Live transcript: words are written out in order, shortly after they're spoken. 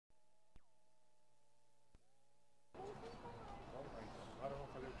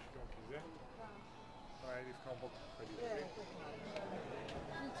ficar um pouco ferido. É, putz,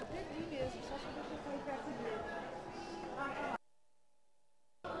 eu perdi mesmo, só sabia que eu caí perto dele.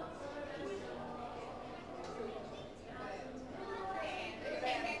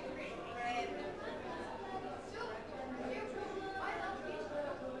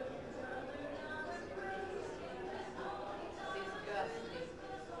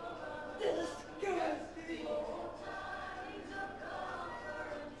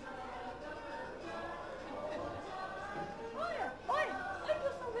 Olha, olha, olha a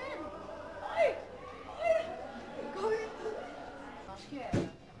posição dele. Olha, olha. Acho que era.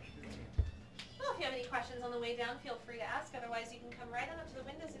 Well, if you have any questions on the way down, feel free to ask. Otherwise, you can come right on up to the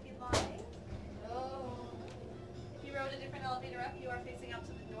windows if you'd like. Oh. If you rode a different elevator up, you are facing out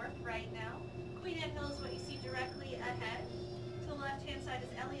to the north right now. Queen Anne Hill is what you see directly ahead. To the left-hand side is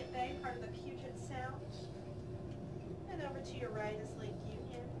Elliott Bay, part of the Puget Sound. And over to your right is Lake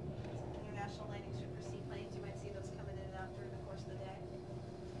Union. It's an international landing strip for seaplanes. You might see those coming in and out during the course of the day.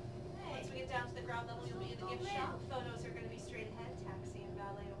 Once we get down to the ground level, you'll be in the gift shop. Photos are going to